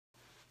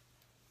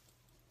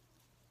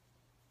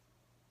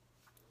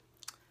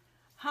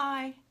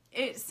Hi,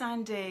 it's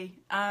Sandy.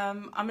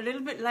 I'm a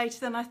little bit later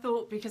than I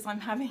thought because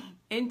I'm having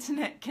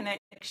internet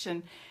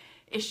connection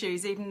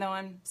issues, even though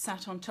I'm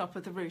sat on top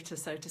of the router,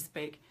 so to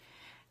speak.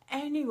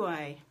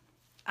 Anyway,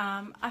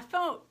 I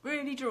felt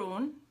really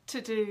drawn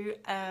to do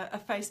a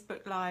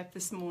Facebook Live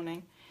this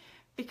morning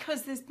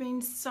because there's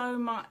been so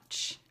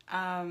much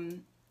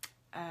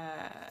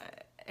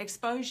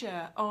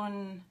exposure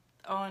on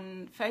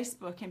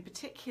Facebook in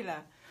particular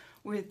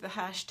with the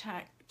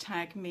hashtag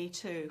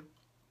Metoo.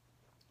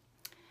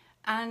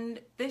 And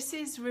this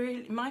is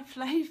really, my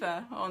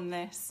flavour on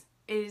this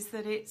is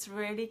that it's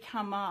really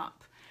come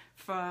up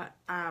for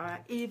our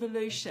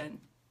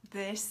evolution.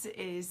 This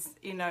is,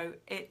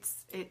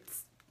 it's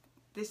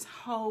this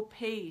whole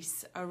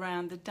piece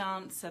around the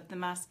dance of the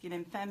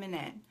masculine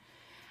feminine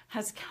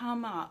has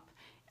come up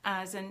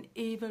as an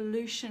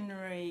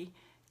evolutionary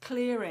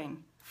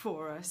clearing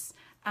for us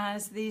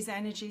as these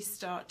energies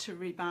start to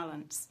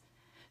rebalance.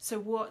 So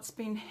what's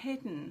been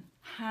hidden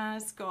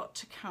has got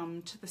to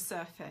come to the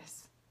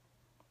surface.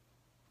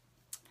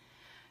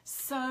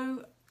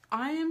 So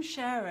I am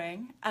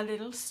sharing a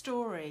little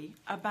story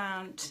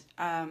about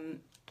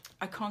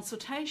a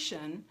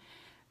consultation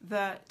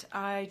that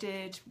I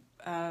did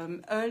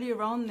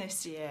earlier on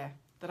this year,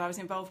 that I was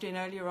involved in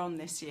earlier on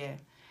this year.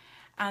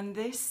 And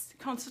this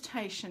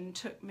consultation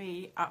took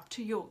me up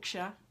to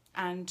Yorkshire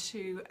and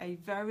to a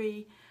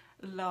very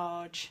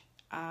large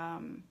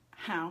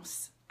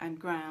house and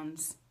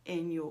grounds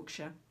in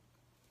Yorkshire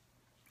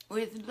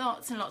with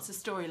lots and lots of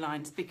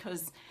storylines,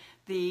 because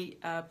the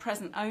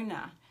present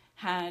owner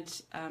had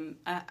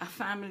a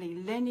family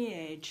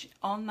lineage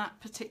on that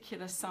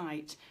particular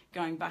site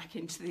going back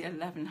into the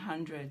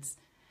 1700's.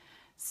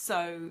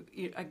 So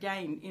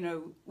again,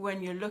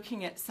 when you're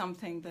looking at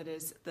something that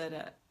is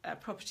a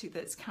property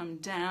that's come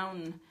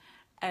down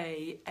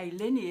a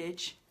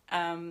lineage,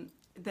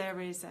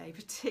 there is a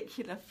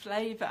particular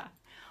flavour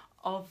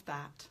of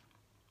that.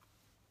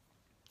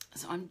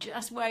 So I'm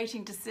just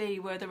waiting to see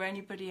whether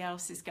anybody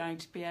else is going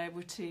to be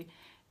able to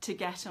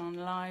get on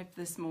live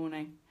this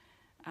morning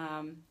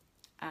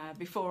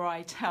before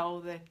I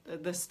tell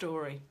the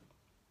story.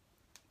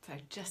 So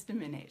just a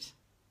minute.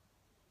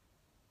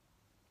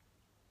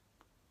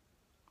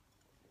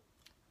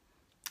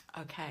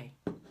 Okay.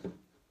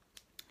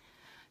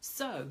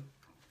 So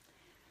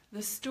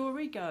the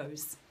story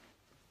goes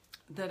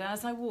that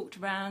as I walked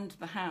around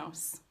the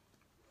house,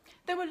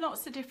 there were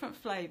lots of different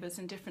flavours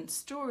and different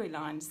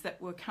storylines that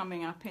were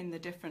coming up in the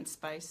different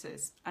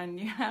spaces. And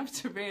you have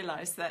to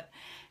realise that,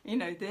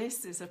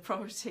 this is a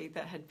property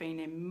that had been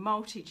in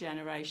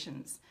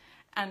multi-generations.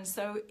 And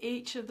so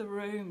each of the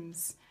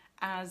rooms,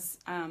 as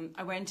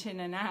I went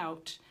in and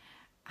out,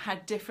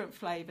 had different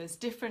flavours,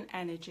 different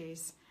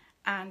energies.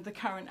 And the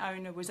current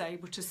owner was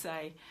able to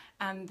say,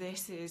 and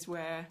this is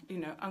where,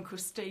 Uncle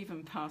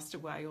Stephen passed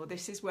away, or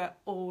this is where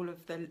all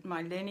of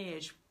my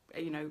lineage,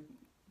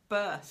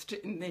 birthed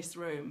in this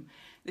room.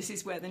 This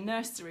is where the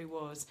nursery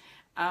was.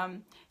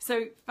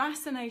 So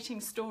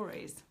fascinating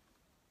stories.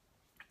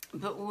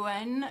 But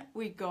when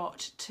we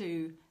got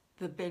to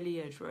the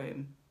billiard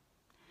room,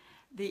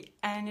 the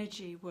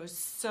energy was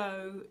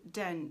so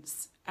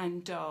dense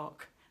and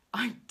dark,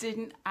 I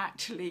didn't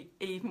actually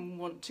even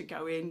want to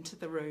go into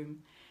the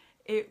room.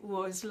 It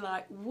was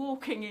like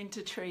walking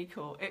into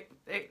treacle.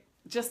 It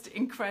just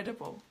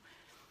incredible.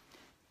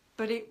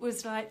 But it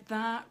was like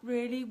that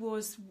really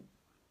was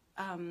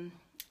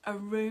a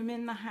room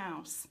in the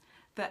house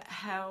that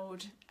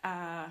held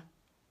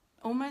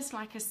almost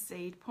like a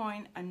seed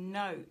point, a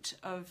note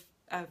of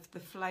the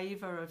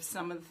flavour of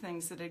some of the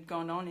things that had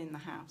gone on in the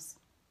house.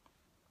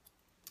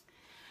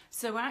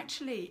 So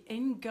actually,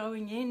 in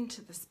going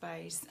into the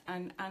space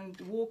and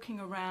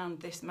walking around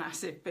this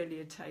massive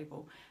billiard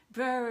table,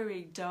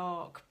 very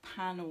dark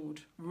panelled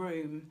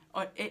room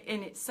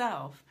in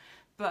itself,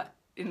 but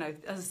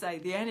as I say,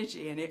 the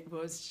energy in it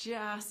was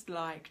just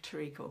like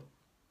treacle.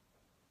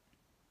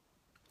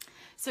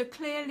 So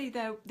clearly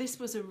this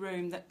was a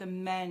room that the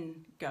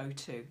men go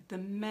to. The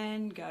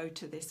men go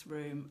to this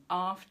room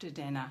after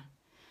dinner.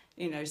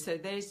 So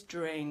there's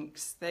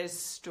drinks, there's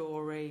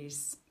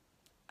stories,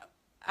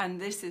 and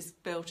this is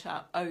built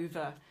up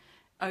over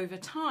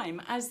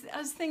time, as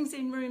things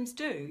in rooms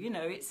do.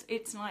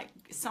 It's like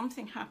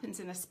something happens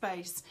in a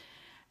space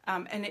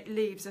and it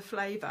leaves a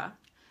flavour.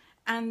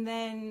 And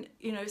then,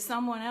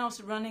 someone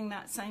else running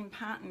that same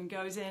pattern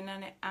goes in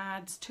and it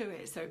adds to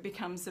it. So it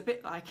becomes a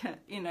bit like an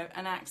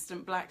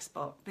accident black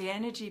spot. The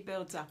energy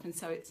builds up, and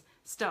so it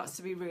starts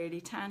to be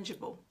really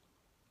tangible.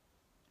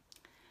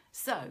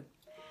 So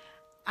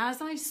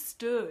as I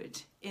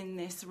stood in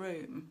this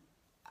room,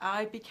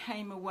 I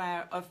became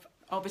aware of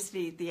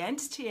obviously the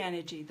entity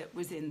energy that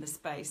was in the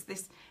space.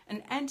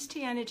 An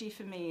entity energy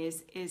for me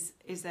is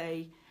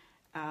a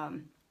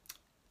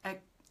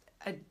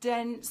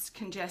dense,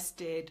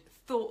 congested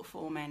thought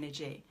form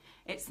energy.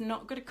 It's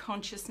not got a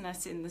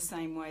consciousness in the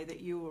same way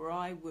that you or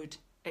I would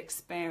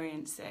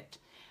experience it.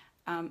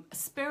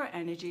 Spirit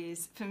energy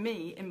is, for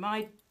me, in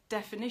my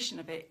definition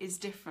of it, is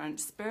different.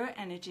 Spirit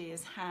energy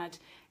has had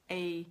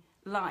a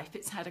life,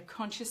 it's had a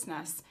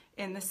consciousness,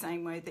 in the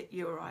same way that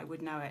you or I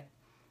would know it.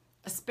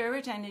 A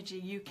spirit energy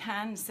you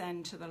can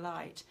send to the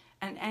light.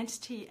 An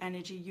entity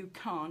energy you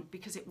can't,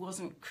 because it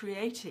wasn't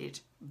created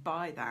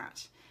by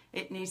that.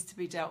 It needs to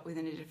be dealt with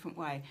in a different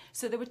way.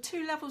 So there were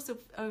two levels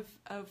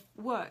of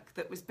work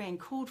that was being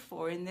called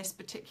for in this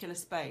particular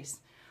space.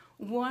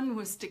 One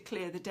was to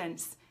clear the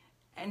dense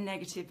and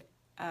negative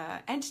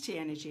entity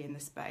energy in the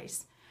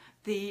space.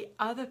 The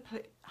other...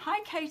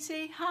 Hi,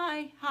 Katie.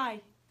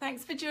 Hi.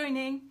 Thanks for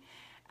joining.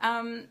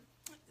 But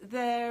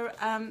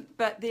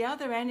the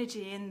other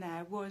energy in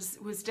there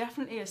was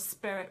definitely a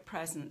spirit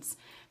presence,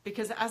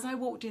 because as I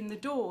walked in the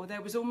door,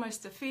 there was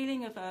almost a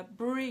feeling of a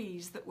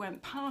breeze that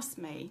went past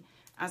me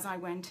as I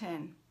went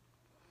in.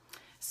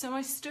 So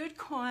I stood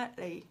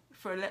quietly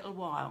for a little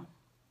while,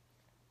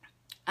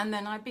 and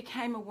then I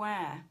became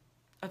aware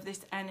of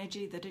this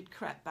energy that had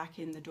crept back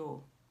in the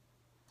door.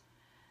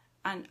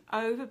 And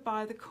over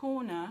by the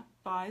corner,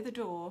 by the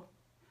door,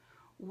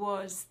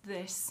 was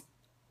this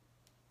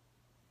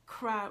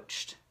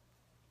crouched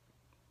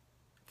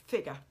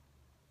figure.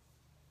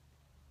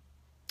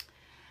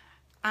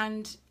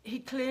 And he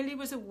clearly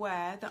was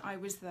aware that I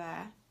was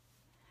there.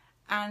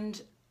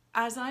 And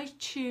as I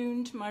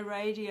tuned my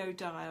radio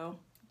dial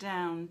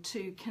down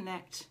to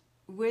connect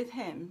with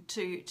him,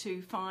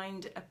 to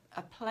find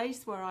a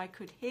place where I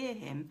could hear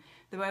him,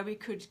 where we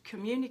could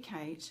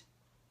communicate,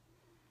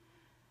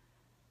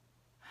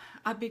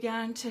 I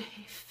began to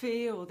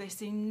feel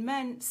this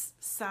immense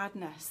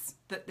sadness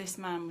that this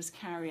man was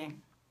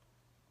carrying.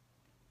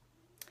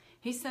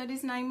 He said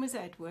his name was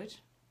Edward,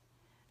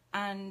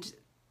 and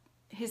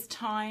his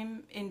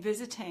time in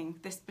visiting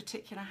this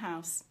particular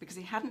house, because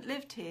he hadn't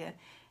lived here,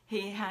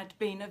 he had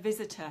been a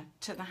visitor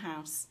to the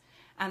house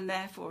and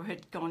therefore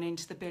had gone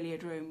into the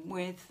billiard room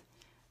with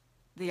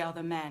the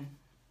other men.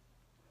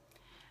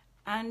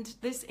 And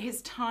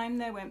his time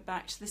there went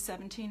back to the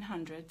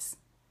 1700's,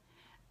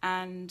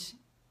 and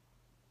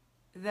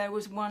there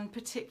was one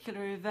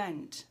particular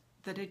event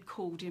that had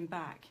called him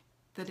back,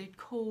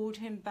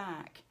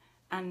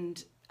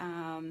 and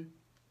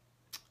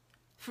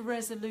for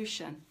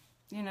resolution.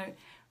 You know,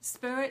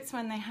 spirits,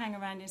 when they hang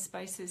around in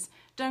spaces,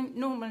 don't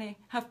normally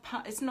have,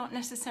 it's not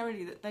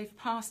necessarily that they've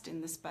passed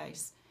in the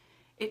space.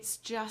 It's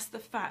just the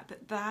fact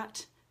that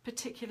that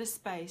particular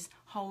space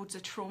holds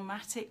a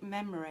traumatic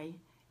memory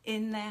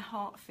in their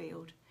heart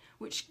field,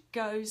 which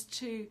goes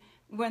to,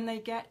 when they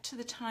get to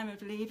the time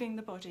of leaving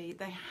the body,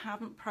 they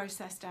haven't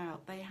processed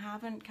out, they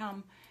haven't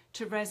come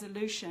to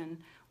resolution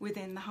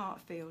within the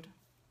heart field.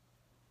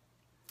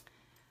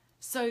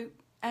 So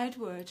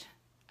Edward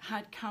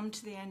had come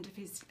to the end of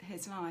his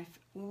life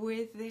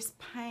with this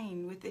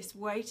pain, with this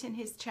weight in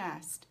his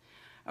chest,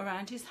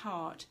 around his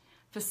heart,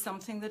 for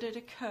something that had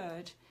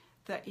occurred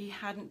that he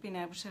hadn't been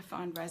able to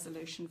find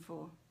resolution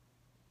for.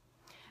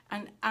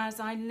 And as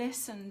I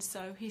listened,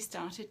 so he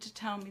started to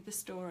tell me the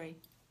story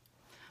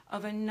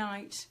of a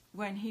night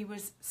when he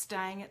was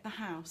staying at the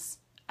house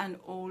and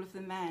all of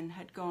the men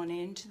had gone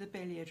into the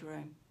billiard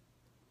room.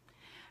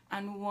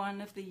 And one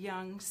of the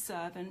young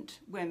servant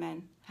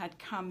women had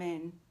come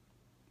in,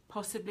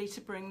 possibly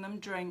to bring them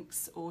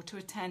drinks or to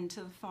attend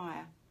to the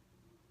fire.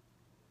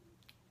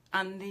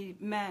 And the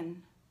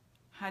men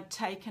had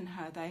taken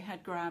her, they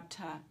had grabbed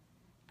her,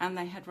 and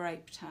they had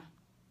raped her.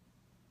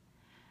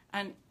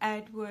 And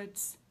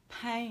Edward's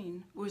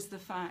pain was the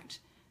fact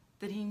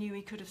that he knew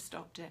he could have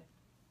stopped it.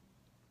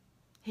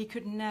 He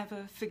could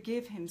never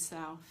forgive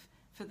himself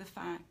for the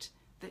fact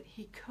that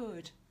he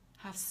could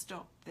have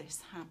stopped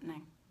this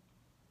happening.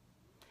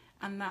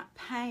 And that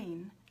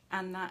pain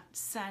and that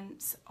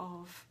sense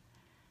of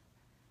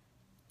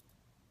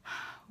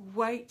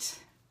weight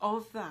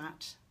of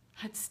that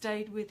had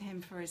stayed with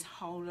him for his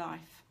whole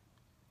life.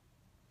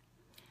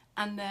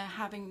 And there,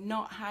 having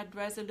not had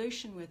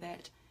resolution with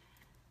it,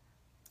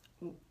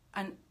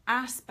 an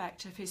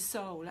aspect of his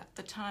soul at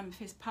the time of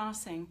his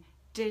passing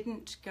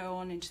didn't go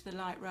on into the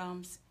light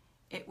realms.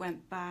 It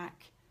went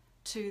back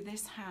to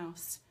this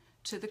house,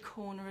 to the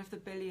corner of the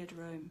billiard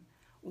room,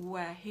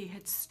 where he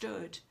had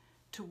stood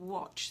to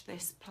watch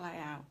this play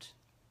out.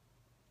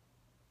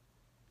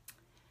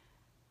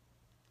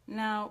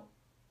 Now,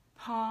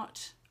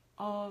 part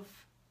of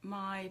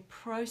my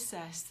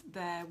process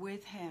there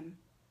with him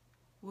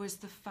was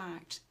the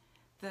fact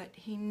that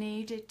he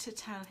needed to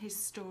tell his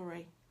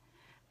story,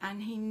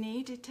 and he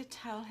needed to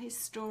tell his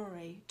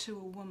story to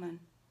a woman,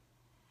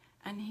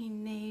 and he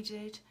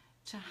needed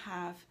to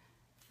have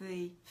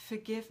the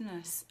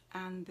forgiveness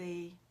and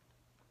the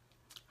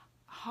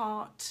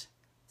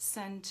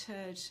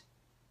heart-centered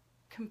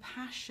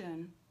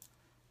compassion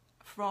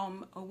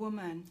from a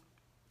woman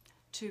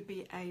to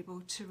be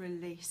able to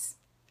release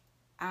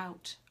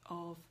out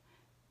of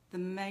the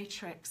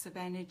matrix of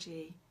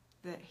energy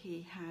that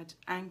he had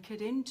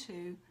anchored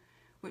into,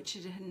 which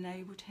had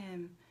enabled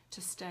him to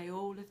stay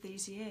all of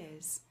these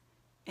years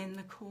in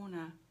the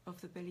corner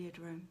of the billiard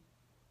room.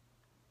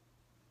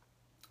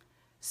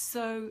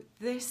 So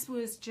this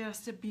was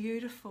just a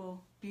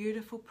beautiful,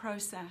 beautiful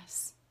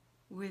process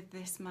with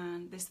this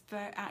man, this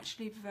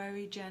actually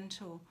very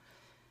gentle,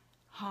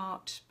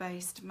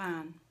 heart-based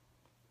man.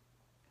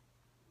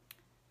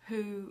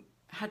 who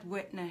had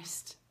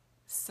witnessed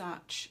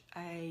such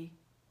a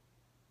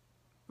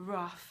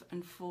rough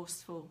and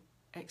forceful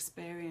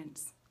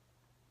experience.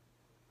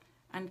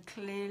 And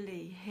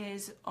clearly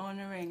his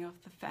honouring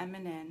of the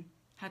feminine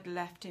had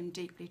left him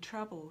deeply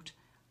troubled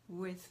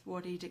with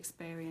what he'd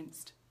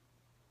experienced.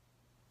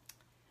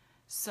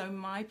 So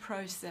my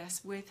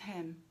process with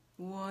him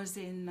was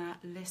in that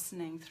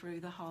listening through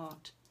the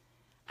heart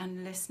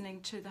and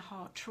listening to the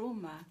heart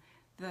trauma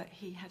that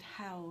he had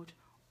held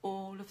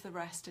all of the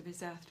rest of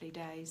his earthly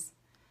days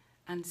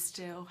and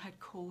still had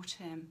caught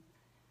him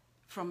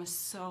from a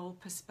soul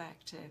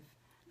perspective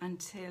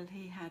until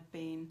he had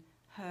been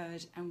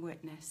heard and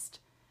witnessed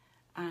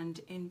and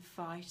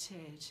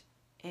invited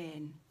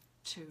in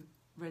to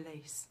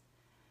release.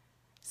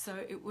 So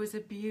it was a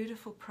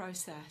beautiful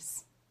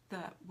process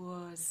that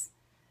was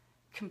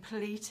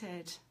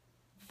completed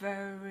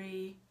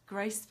very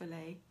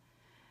gracefully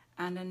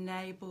and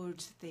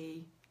enabled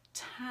the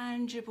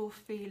tangible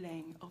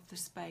feeling of the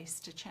space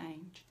to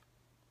change.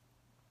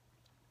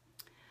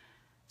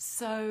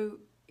 So,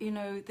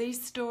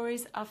 these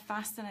stories are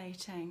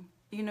fascinating.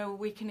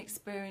 We can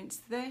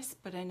experience this,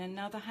 but in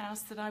another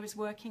house that I was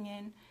working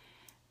in,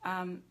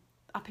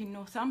 up in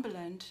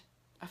Northumberland,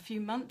 a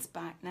few months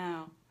back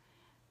now,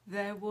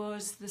 there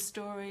was the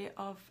story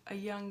of a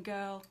young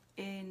girl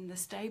in the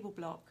stable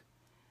block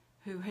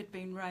who had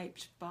been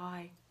raped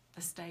by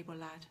a stable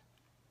lad.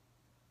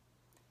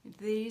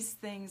 These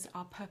things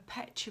are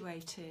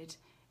perpetuated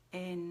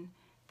in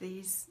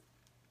these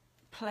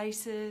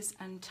places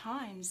and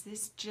times,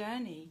 this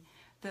journey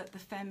that the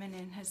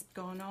feminine has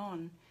gone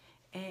on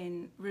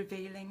in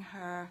revealing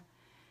her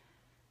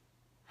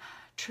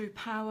true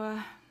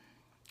power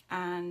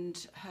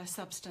and her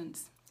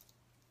substance,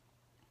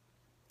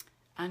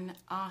 and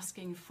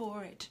asking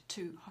for it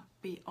to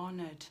be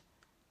honoured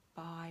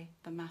by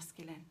the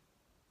masculine.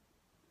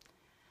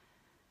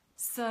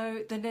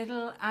 So the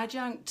little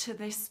adjunct to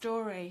this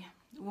story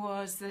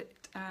was that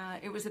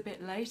it was a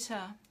bit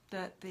later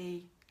that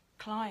the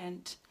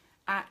client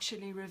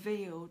actually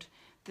revealed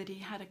that he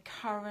had a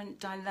current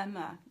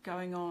dilemma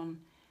going on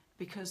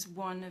because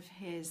one of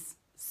his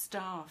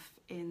staff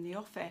in the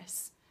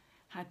office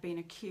had been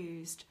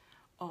accused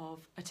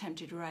of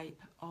attempted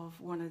rape of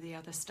one of the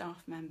other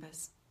staff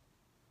members.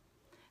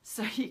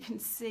 So you can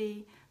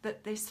see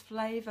that this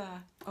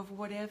flavour of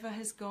whatever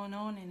has gone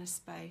on in a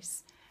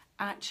space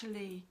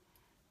actually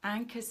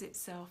anchors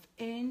itself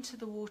into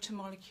the water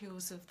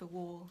molecules of the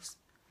walls.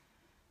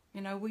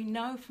 We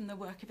know from the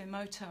work of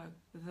Metoo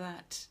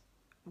that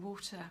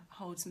water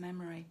holds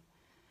memory.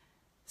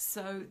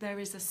 So there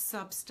is a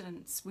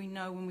substance. We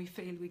know when we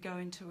feel we go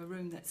into a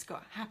room that's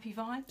got happy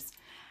vibes,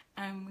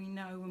 and we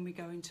know when we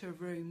go into a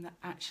room that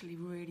actually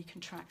really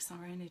contracts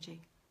our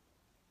energy.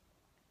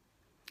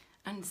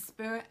 And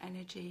spirit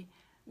energy,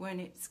 when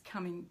it's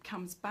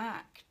comes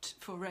back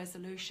for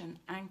resolution,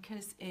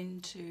 anchors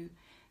into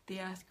the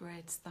earth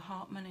grids, the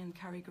Hartman and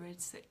Curry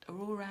grids that are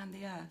all around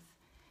the earth,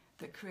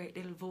 that create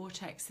little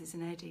vortexes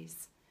and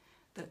eddies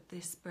that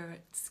this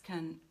spirit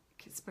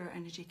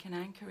energy can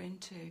anchor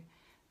into,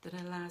 that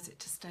allows it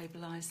to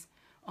stabilise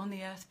on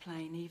the earth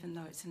plane even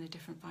though it's in a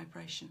different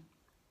vibration.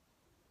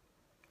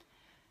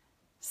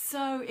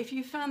 So if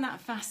you found that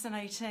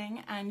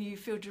fascinating and you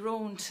feel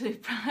drawn to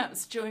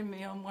perhaps join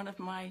me on one of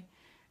my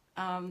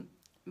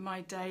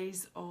my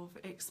days of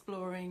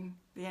exploring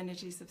the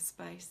energies of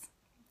space,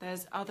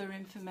 there's other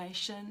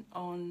information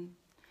on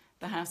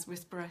the House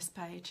Whisperess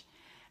page,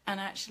 and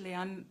actually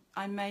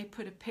I may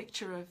put a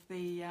picture of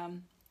the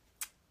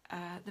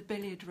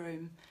billiard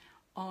room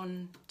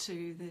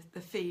onto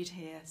the feed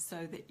here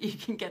so that you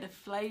can get a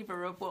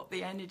flavour of what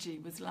the energy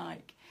was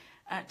like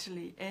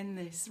actually in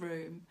this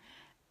room.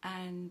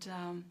 And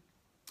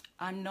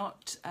I'm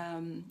not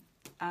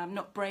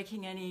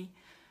breaking any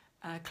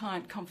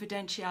client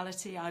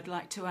confidentiality. I'd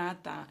like to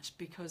add that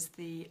because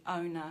the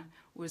owner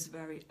was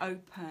very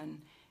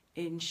open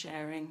in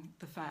sharing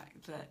the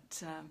fact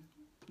that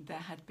there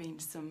had been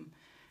some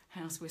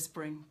house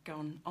whispering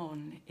gone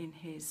on in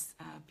his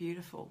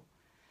beautiful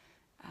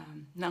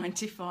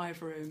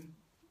 95-room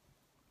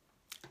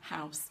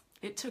house.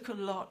 It took a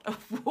lot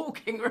of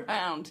walking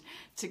around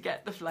to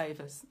get the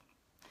flavours.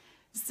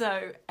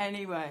 So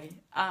anyway,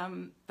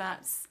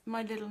 that's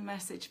my little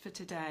message for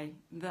today,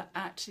 that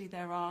actually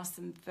there are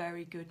some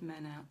very good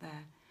men out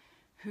there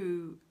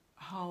who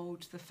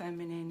hold the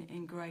feminine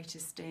in great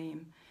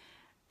esteem.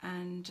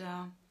 And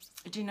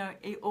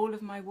all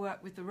of my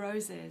work with the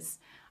roses,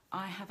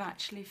 I have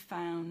actually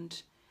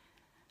found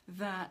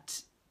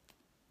that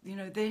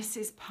this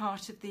is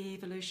part of the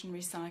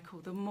evolutionary cycle.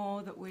 The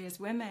more that we as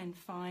women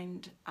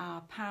find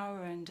our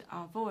power and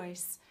our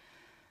voice,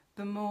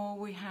 the more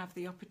we have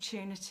the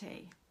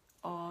opportunity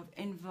of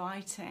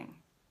inviting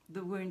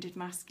the wounded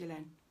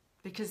masculine,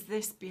 because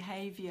this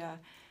behaviour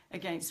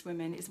against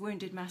women is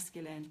wounded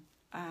masculine,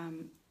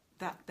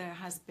 that there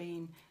has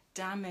been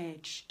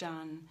damage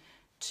done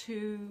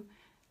to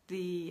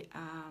the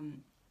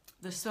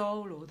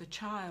soul or the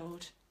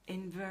child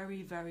in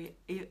very, very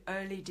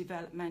early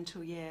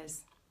developmental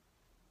years,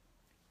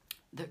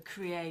 that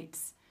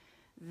creates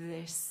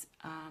this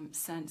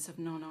sense of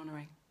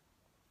non-honouring.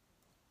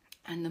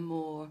 And the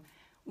more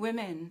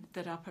women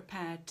that are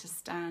prepared to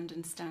stand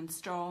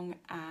strong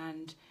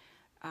and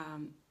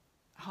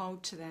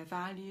hold to their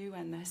value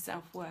and their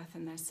self-worth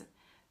and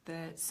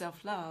their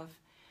self-love,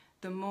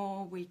 the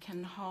more we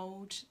can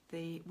hold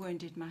the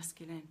wounded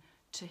masculine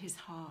to his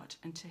heart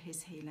and to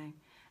his healing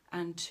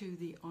and to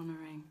the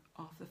honouring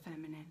of the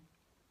feminine,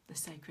 the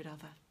sacred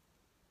other.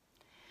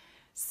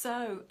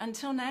 So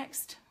until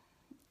next,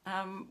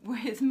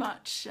 with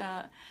much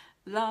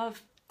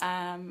love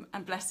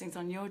and blessings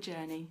on your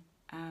journey.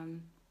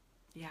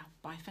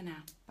 Bye for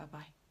now.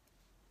 Bye-bye.